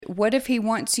what if he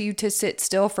wants you to sit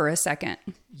still for a second?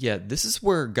 Yeah, this is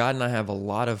where God and I have a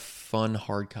lot of fun,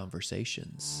 hard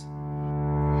conversations.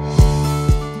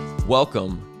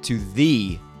 Welcome to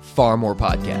the Far More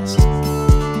Podcast.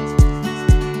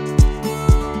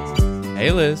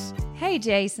 Hey, Liz. Hey,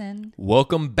 Jason.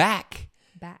 Welcome back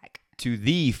to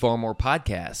the Far More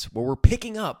Podcast, where we're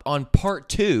picking up on part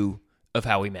 2 of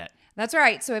how we met. That's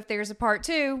right. So if there's a part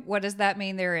 2, what does that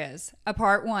mean there is? A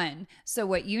part 1. So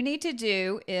what you need to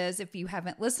do is, if you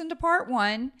haven't listened to part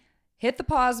 1, hit the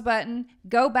pause button,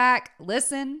 go back,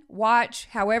 listen, watch,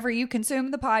 however you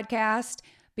consume the podcast,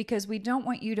 because we don't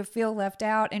want you to feel left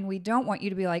out, and we don't want you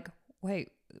to be like,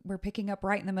 wait, we're picking up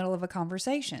right in the middle of a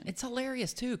conversation. It's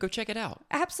hilarious too. Go check it out.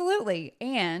 Absolutely.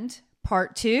 And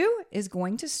part 2 is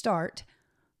going to start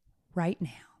right now.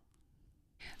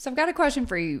 So I've got a question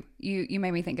for you. You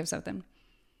made me think of something.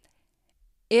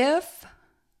 Because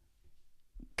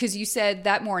you said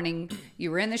that morning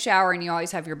you were in the shower and you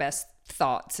always have your best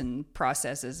thoughts and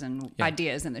processes and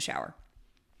ideas in the shower.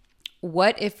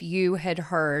 What if you had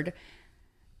heard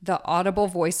the audible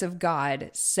voice of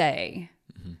God say,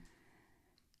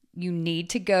 you need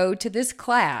to go to this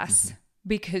class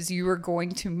because you are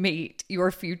going to meet your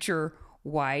future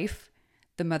wife,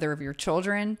 the mother of your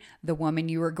children, the woman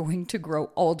you are going to grow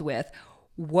old with?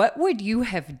 What would you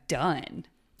have done?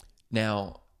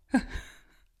 Now,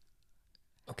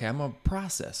 okay, I'm a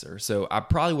processor, so I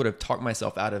probably would have talked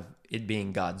myself out of it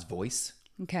being God's voice.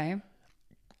 Okay.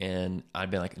 And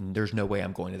I'd be like, there's no way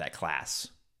I'm going to that class.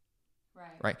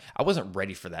 Right? I wasn't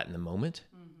ready for that in the moment.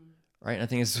 Right? And I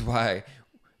think this is why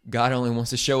God only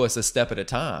wants to show us a step at a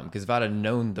time. Because if I'd have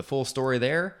known the full story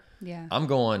there, I'm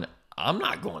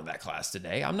not going to that class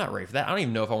today. I'm not ready for that. I don't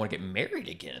even know if I want to get married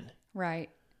again.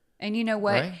 Right. And you know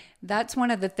what? Right? That's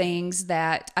one of the things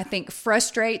that I think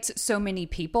frustrates so many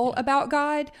people about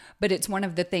God, but it's one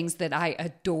of the things that I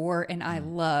adore and I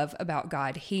love about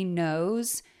God. He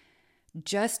knows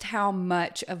just how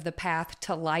much of the path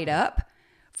to light up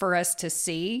for us to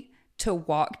see, to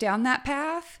walk down that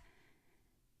path,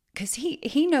 because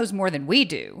he knows more than we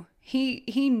do.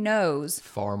 He knows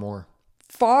far more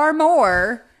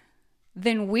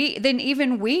than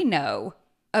even we know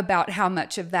about how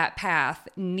much of that path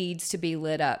needs to be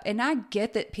lit up. And I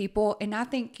get that people, and I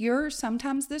think you're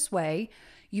sometimes this way,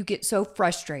 you get so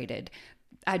frustrated.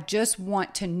 I just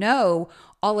want to know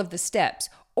all of the steps,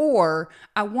 or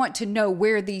I want to know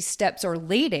where these steps are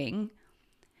leading.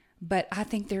 But I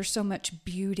think there's so much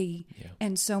beauty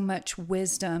and so much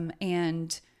wisdom,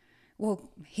 and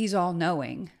he's all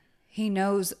knowing. He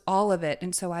knows all of it.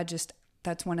 And so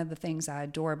that's one of the things I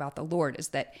adore about the Lord, is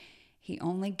that he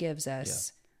only gives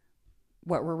us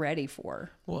what we're ready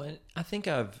for. Well, and I think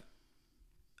I've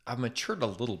matured a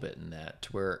little bit in that,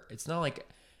 to where it's not like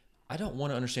I don't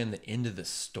want to understand the end of the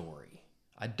story.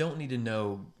 I don't need to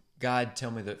know, God,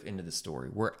 tell me the end of the story.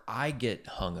 Where I get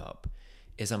hung up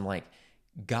is I'm like,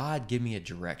 God, give me a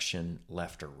direction,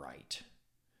 left or right.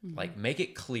 Like, make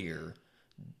it clear.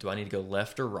 Do I need to go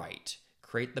left or right?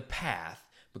 Create the path.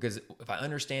 Because if I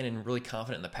understand and really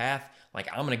confident in the path, like,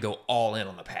 I'm going to go all in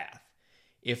on the path.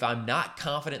 If I'm not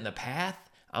confident in the path,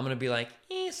 I'm going to be like,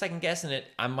 second guessing it.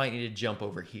 I might need to jump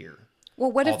over here.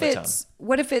 Well, what if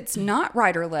it's not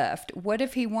right or left? What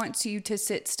if he wants you to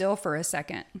sit still for a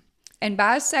second? And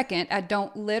by a second, I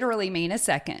don't literally mean a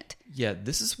second. Yeah,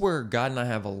 this is where God and I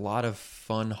have a lot of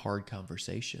fun, hard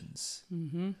conversations.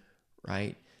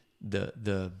 Right?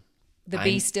 The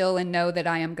be still and know that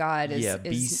I am God is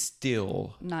be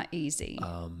still. Not easy.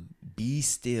 Be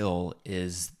still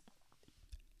is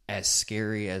as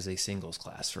scary as a singles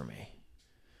class for me.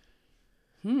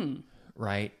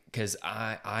 Right? Because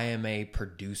I am a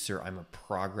producer. I'm a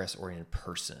progress-oriented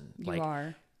person. You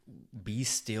are. Be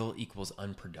still equals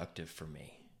unproductive for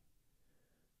me.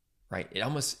 Right? It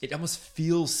almost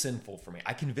feels sinful for me.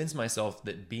 I convince myself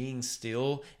that being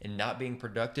still and not being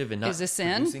productive and not is a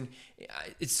sin.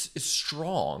 It's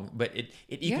strong, but it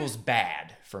equals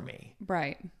bad for me.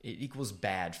 Right. It equals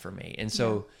bad for me. And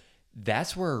so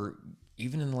that's where,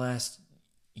 even in the last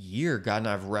year, God and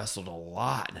I have wrestled a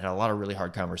lot and had a lot of really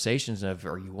hard conversations of,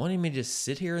 are you wanting me to just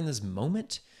sit here in this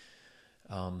moment?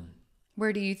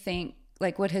 Where do you think,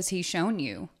 like, what has he shown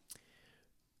you?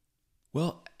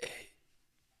 Well,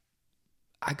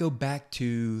 I go back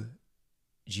to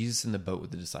Jesus in the boat with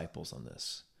the disciples on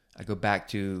this. I go back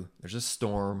to, there's a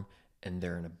storm and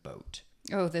they're in a boat.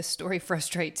 Oh, this story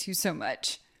frustrates you so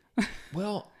much.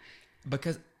 Well,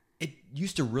 because it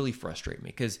used to really frustrate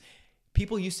me, because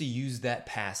people used to use that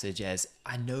passage as,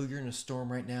 I know you're in a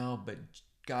storm right now, but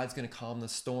God's going to calm the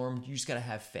storm. You just got to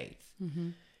have faith.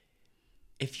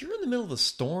 if you're in the middle of a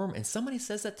storm and somebody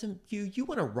says that to you, you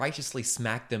want to righteously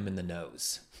smack them in the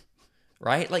nose,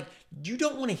 right? Like, you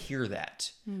don't want to hear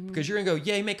that because you're going to go,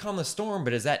 yeah, you may calm the storm,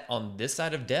 but is that on this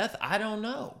side of death? I don't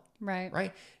know. Right.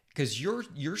 Right? Because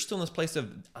you're still in this place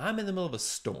of, I'm in the middle of a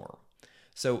storm.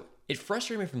 So it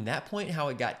frustrated me from that point how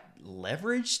it got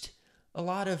leveraged. A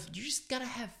lot of, you just got to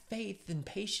have faith and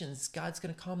patience. God's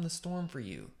going to calm the storm for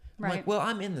you. I'm Right. like, well,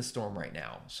 I'm in the storm right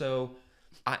now. So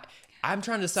I'm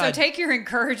trying to decide. So take your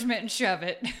encouragement and shove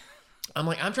it. I'm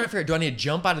trying to figure out, do I need to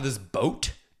jump out of this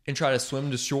boat and try to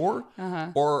swim to shore?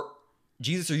 Or,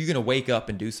 Jesus, are you going to wake up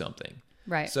and do something?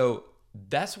 Right. So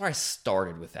that's where I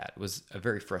started with that. It was a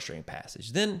very frustrating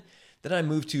passage. Then I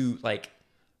moved to like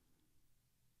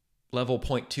level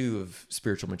 0.2 of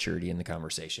spiritual maturity in the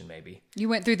conversation, maybe. You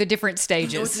went through the different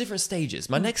stages. No, it's different stages.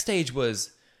 My next stage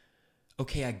was,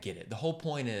 okay, I get it. The whole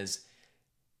point is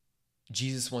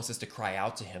Jesus wants us to cry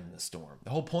out to him in the storm. The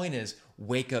whole point is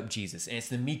wake up, Jesus. And it's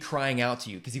the me crying out to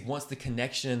you because he wants the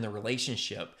connection and the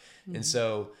relationship. And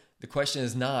so the question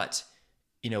is not,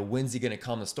 when's he going to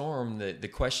calm the storm? The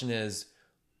question is,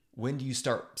 when do you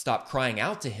stop crying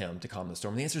out to him to calm the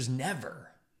storm? The answer is never.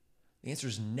 The answer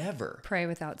is never. Pray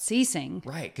without ceasing.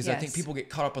 Right. Because Yes. I think people get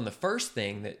caught up on the first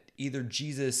thing, that either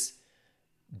Jesus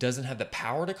doesn't have the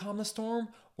power to calm the storm,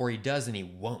 or he does and he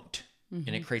won't. And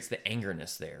it creates the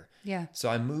angerness there. Yeah. So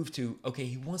I moved to, okay,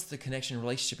 he wants the connection and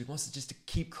relationship. He wants to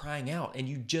keep crying out, and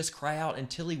you just cry out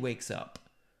until he wakes up.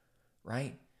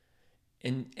 Right?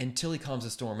 And until he calms the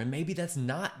storm. And maybe that's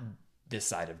not this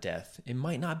side of death. It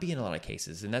might not be in a lot of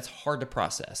cases, and that's hard to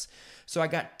process. So I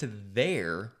got to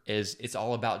there as it's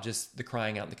all about just the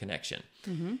crying out and the connection.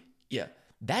 Yeah,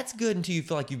 that's good until you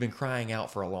feel like you've been crying out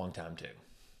for a long time too.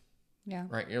 Yeah.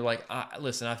 Right? You're like,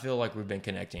 listen, I feel like we've been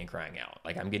connecting and crying out.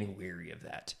 Like, I'm getting weary of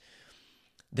that.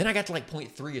 Then I got to like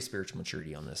 0.3 of spiritual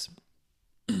maturity on this.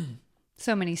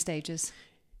 So many stages.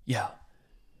 Yeah.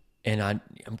 And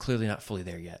I'm clearly not fully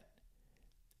there yet.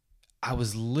 I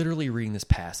was literally reading this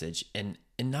passage and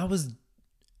I was,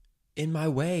 in my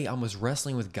way, I was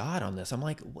wrestling with God on this. I'm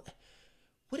like,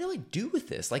 what do I do with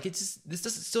this? Like,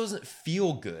 still doesn't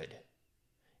feel good.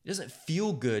 It doesn't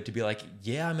feel good to be like,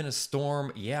 yeah, I'm in a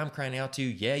storm. Yeah, I'm crying out to you.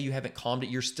 Yeah, you haven't calmed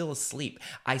it. You're still asleep.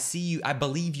 I see you. I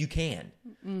believe you can.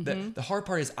 The hard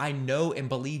part is I know and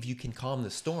believe you can calm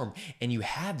the storm, and you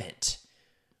haven't.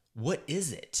 What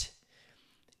is it?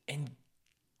 And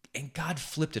God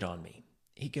flipped it on me.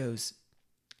 He goes,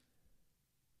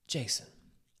 Jason,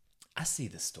 I see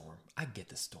the storm. I get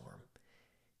the storm.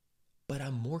 But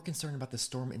I'm more concerned about the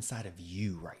storm inside of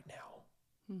you right now.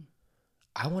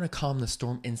 I want to calm the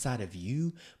storm inside of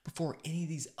you before any of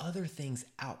these other things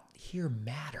out here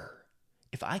matter.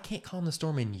 If I can't calm the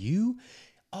storm in you,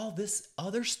 all this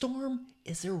other storm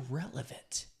is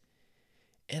irrelevant.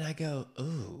 And I go,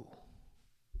 ooh.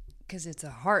 Because it's a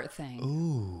heart thing.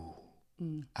 Ooh.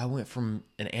 I went from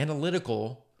an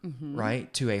analytical,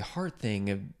 right, to a heart thing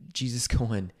of Jesus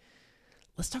going,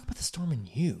 let's talk about the storm in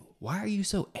you. Why are you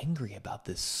so angry about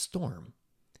this storm?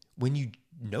 When you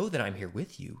know that I'm here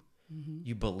with you,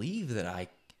 you believe that I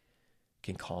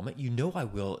can calm it. You know I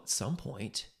will at some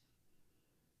point.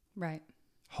 Right.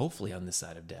 Hopefully on this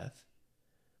side of death.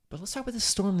 But let's talk about the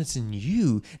storm that's in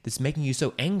you that's making you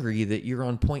so angry that you're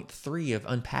on 0.3 of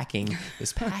unpacking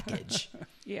this package.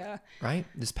 Yeah. Right?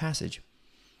 This passage.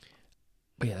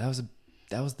 But yeah,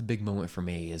 that was the big moment for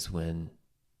me, is when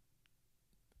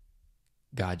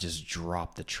God just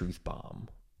dropped the truth bomb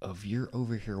of, you're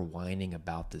over here whining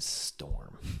about this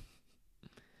storm.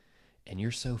 And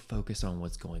you're so focused on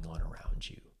what's going on around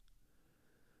you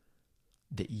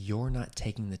that you're not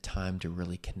taking the time to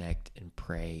really connect and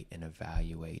pray and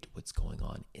evaluate what's going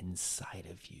on inside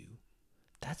of you.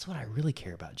 That's what I really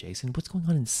care about, Jason. What's going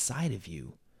on inside of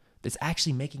you that's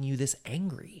actually making you this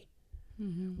angry?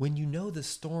 When you know the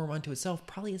storm unto itself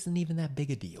probably isn't even that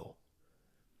big a deal.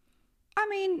 I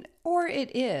mean, or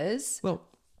it is. Well,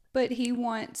 but he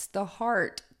wants the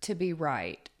heart to be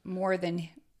right more than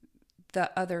the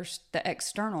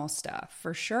external stuff,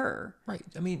 for sure. right.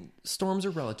 I mean, storms are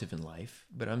relative in life,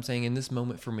 but I'm saying in this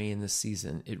moment for me in this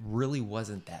season, it really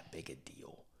wasn't that big a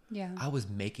deal. Yeah. I was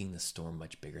making the storm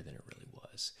much bigger than it really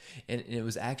was. And it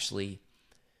was actually,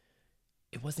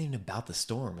 it wasn't even about the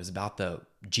storm. It was about the,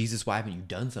 Jesus, why haven't you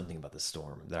done something about the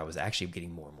storm, that I was actually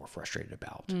getting more and more frustrated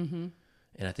about. And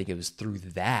I think it was through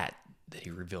that he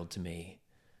revealed to me,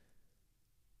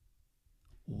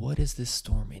 what is this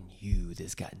storm in you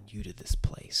that's gotten you to this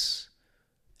place?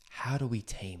 How do we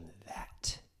tame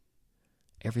that?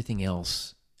 Everything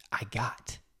else I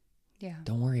got. Yeah.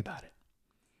 Don't worry about it.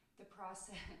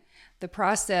 The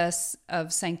process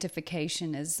of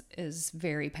sanctification is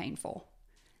very painful.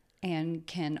 and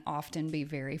can often be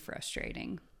very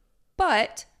frustrating.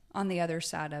 But on the other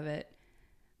side of it,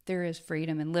 there is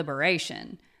freedom and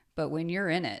liberation. But when you're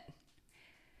in it,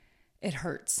 it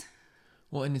hurts.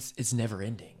 Well, and it's never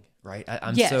ending, right?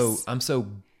 I'm Yes. so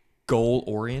goal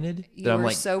oriented that You I'm are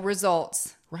like, so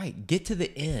results. right, get to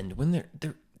the end when there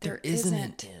isn't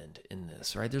an isn't. end in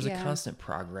this, right? There's a Yeah. constant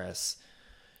progress.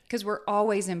 Because we're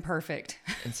always imperfect.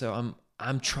 And so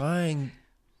I'm trying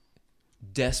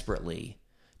desperately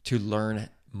to learn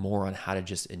more on how to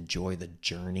just enjoy the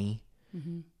journey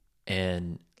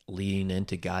and leading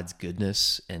into God's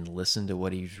goodness and listen to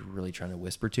what he's really trying to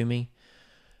whisper to me.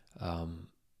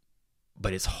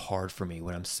 But it's hard for me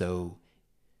when I'm so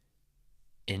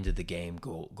into the game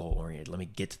goal oriented. Let me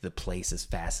get to the place as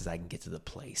fast as I can get to the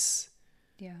place.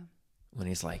 Yeah. When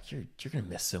he's like, you're going to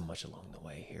miss so much along the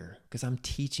way here because I'm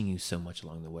teaching you so much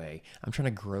along the way. I'm trying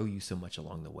to grow you so much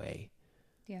along the way.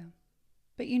 Yeah.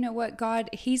 But you know what? God,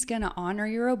 he's going to honor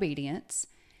your obedience.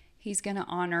 He's going to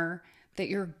honor that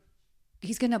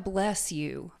he's going to bless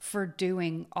you for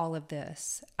doing all of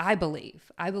this. I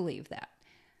believe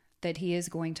that he is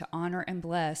going to honor and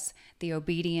bless the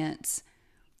obedience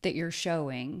that you're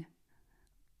showing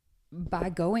by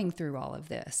going through all of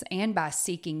this and by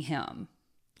seeking him.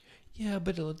 Yeah,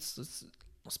 but let's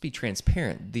be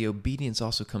transparent. The obedience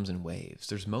also comes in waves.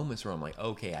 There's moments where I'm like,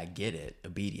 okay, I get it,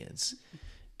 obedience.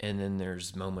 And then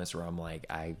there's moments where I'm like,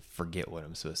 I forget what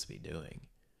I'm supposed to be doing.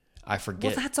 I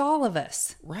forget. Well, that's all of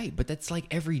us. Right, but that's like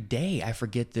every day. I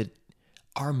forget that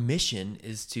our mission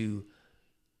is to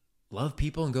love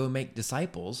people and go make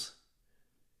disciples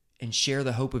and share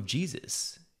the hope of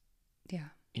Jesus. Yeah.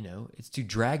 You know, it's to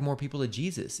drag more people to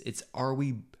Jesus. Are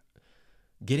we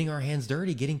getting our hands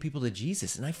dirty, getting people to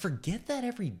Jesus? And I forget that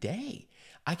every day.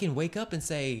 I can wake up and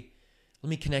say, let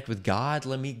me connect with God.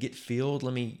 Let me get filled.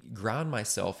 Let me ground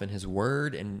myself in his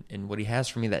word and what he has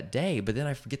for me that day. But then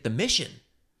I forget the mission.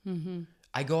 Mm-hmm.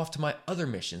 I go off to my other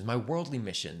missions, my worldly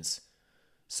missions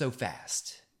so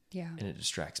fast. Yeah. And it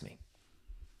distracts me.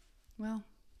 Well,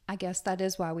 I guess that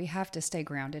is why we have to stay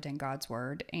grounded in God's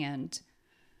word and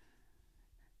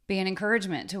be an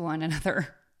encouragement to one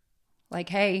another. Like,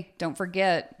 hey, don't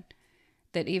forget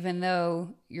that even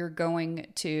though you're going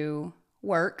to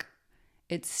work,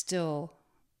 it's still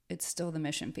the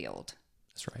mission field.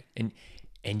 That's right.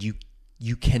 And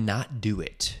you cannot do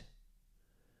it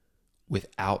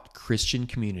without Christian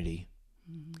community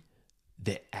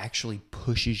that actually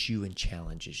pushes you and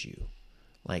challenges you.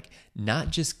 Like, not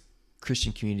just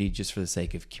Christian community just for the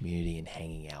sake of community and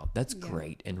hanging out. That's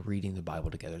great. And reading the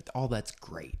Bible together. All that's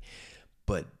great.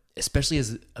 But especially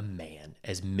as a man,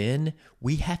 as men,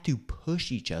 we have to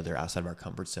push each other outside of our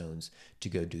comfort zones to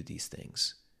go do these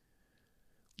things.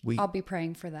 I'll be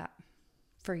praying for that,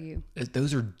 for you.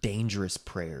 Those are dangerous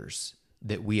prayers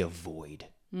that we avoid.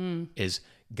 Is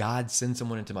God, send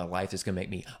someone into my life that's going to make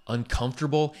me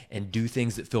uncomfortable and do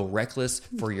things that feel reckless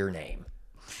for your name.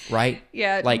 Right?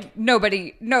 Yeah. Like,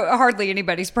 hardly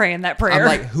anybody's praying that prayer. I'm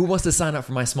like, who wants to sign up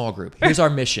for my small group? Here's our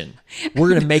mission. We're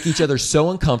going to make each other so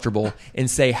uncomfortable and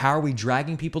say, how are we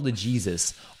dragging people to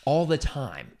Jesus all the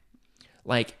time?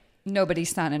 Like,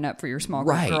 nobody's signing up for your small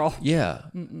group, right. girl. Yeah.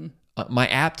 My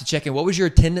app to check in. What was your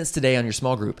attendance today on your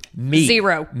small group? Me.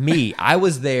 0. Me. I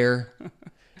was there.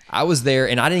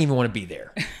 And I didn't even want to be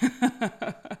there.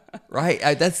 Right?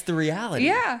 That's the reality.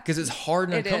 Yeah. Because it's hard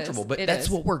and It is. uncomfortable. But It that's is.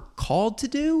 what we're called to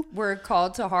do. We're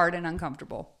called to hard and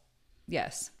uncomfortable.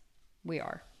 Yes, we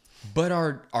are. But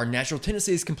our natural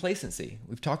tendency is complacency.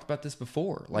 We've talked about this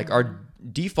before. Like, our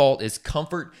default is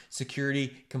comfort,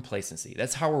 security, complacency.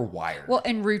 That's how we're wired. Well,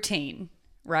 and routine,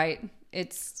 right?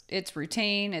 It's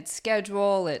routine, it's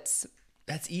schedule, it's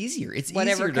that's easier. It's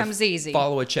whatever easier comes to easy.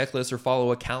 follow a checklist or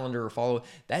follow a calendar or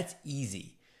that's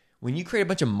easy. When you create a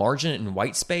bunch of margin and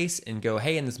white space and go,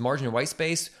 hey, in this margin and white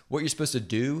space, what you're supposed to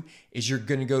do is you're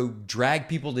going to go drag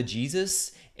people to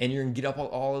Jesus and you're going to get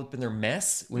all up in their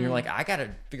mess when you're like, I got to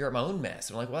figure out my own mess.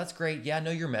 And I'm like, well, that's great. Yeah, I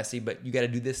know you're messy, but you got to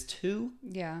do this too.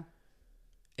 Yeah.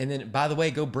 And then, by the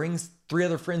way, go bring 3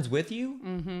 other friends with you.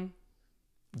 Mm-hmm.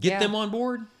 Get them on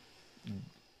board.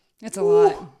 It's a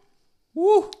lot.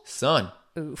 Woo, son.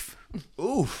 Oof.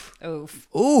 Oof.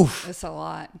 Oof. Oof. It's a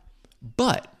lot.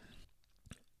 But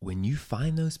when you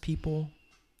find those people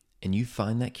and you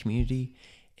find that community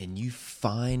and you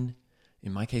find,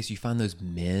 in my case, you find those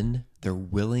men, they're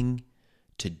willing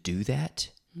to do that.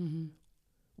 Mm-hmm.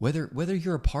 Whether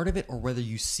you're a part of it or whether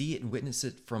you see it and witness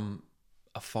it from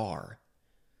afar,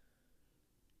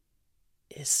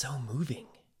 it is so moving.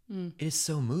 It is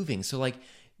so moving. So like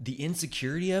the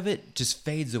insecurity of it just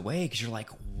fades away because you're like,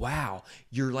 wow,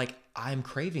 you're like, I'm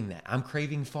craving that. I'm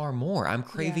craving far more. I'm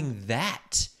craving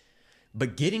that.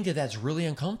 But getting to that's really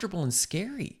uncomfortable and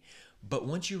scary. But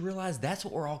once you realize that's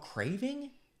what we're all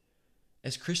craving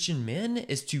as Christian men,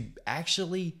 is to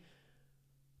actually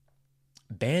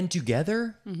band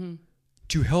together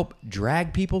to help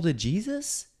drag people to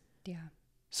Jesus. Yeah.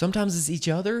 Sometimes it's each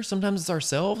other. Sometimes it's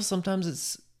ourselves. Sometimes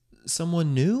it's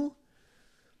someone new.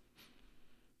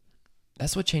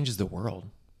 That's what changes the world.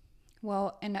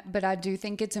 Well, but I do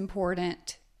think it's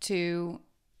important to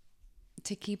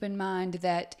keep in mind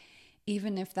that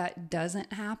even if that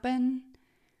doesn't happen,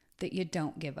 that you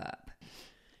don't give up.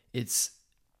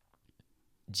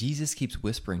 Jesus keeps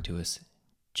whispering to us,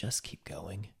 just keep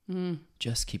going.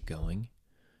 Just keep going.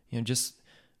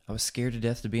 I was scared to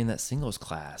death to be in that singles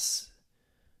class.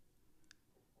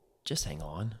 Just hang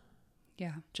on.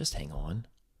 Yeah. Just hang on.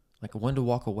 Like I wanted to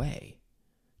walk away.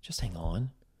 Just hang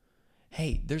on.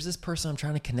 Hey, there's this person I'm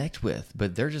trying to connect with,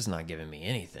 but they're just not giving me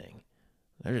anything.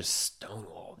 They're just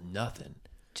stonewalled, nothing.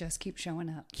 Just keep showing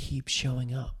up. Keep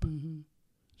showing up.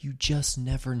 You just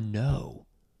never know.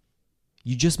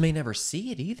 You just may never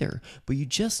see it either, but you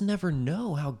just never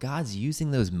know how God's using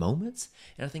those moments.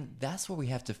 And I think that's where we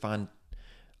have to find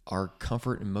our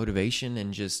comfort and motivation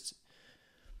and just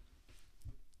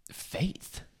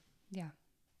faith. Yeah.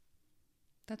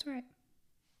 That's right.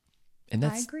 And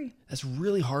I agree. That's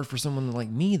really hard for someone like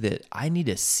me, that I need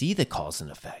to see the cause and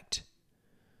effect.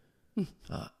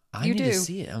 I need to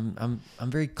see it. I'm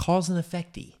very cause and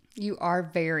effecty. You are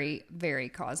very, very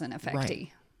cause and effecty.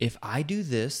 Right. If I do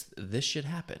this, this should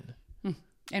happen.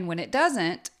 And when it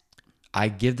doesn't, I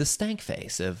give the stank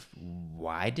face of,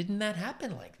 why didn't that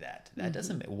happen like that? That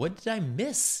doesn't, what did I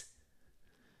miss?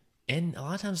 And a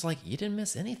lot of times, like, you didn't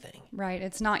miss anything. right,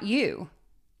 it's not you.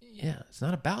 Yeah, it's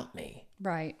not about me.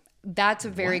 Right. That's a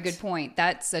very What? good point.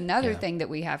 That's another Yeah. thing that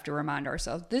we have to remind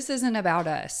ourselves. This isn't about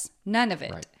us. None of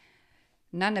it. Right.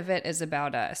 None of it is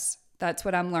about us. That's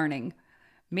what I'm learning.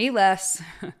 Me less,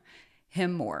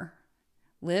 him more.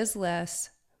 Liz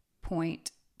less,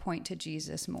 point to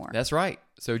Jesus more. That's right.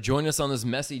 So join us on this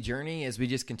messy journey as we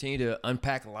just continue to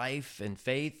unpack life and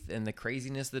faith and the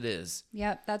craziness that is.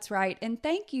 Yep, that's right. And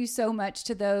thank you so much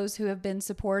to those who have been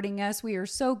supporting us. We are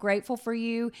so grateful for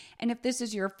you. And if this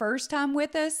is your first time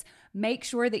with us, make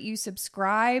sure that you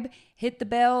subscribe, hit the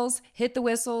bells, hit the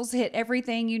whistles, hit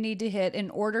everything you need to hit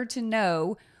in order to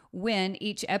know when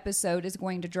each episode is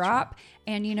going to drop.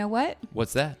 And you know what?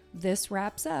 What's that? This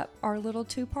wraps up our little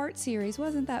 2-part series.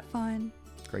 Wasn't that fun?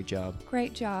 Great job.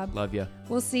 Great job. Love you.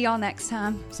 We'll see y'all next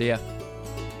time. See ya.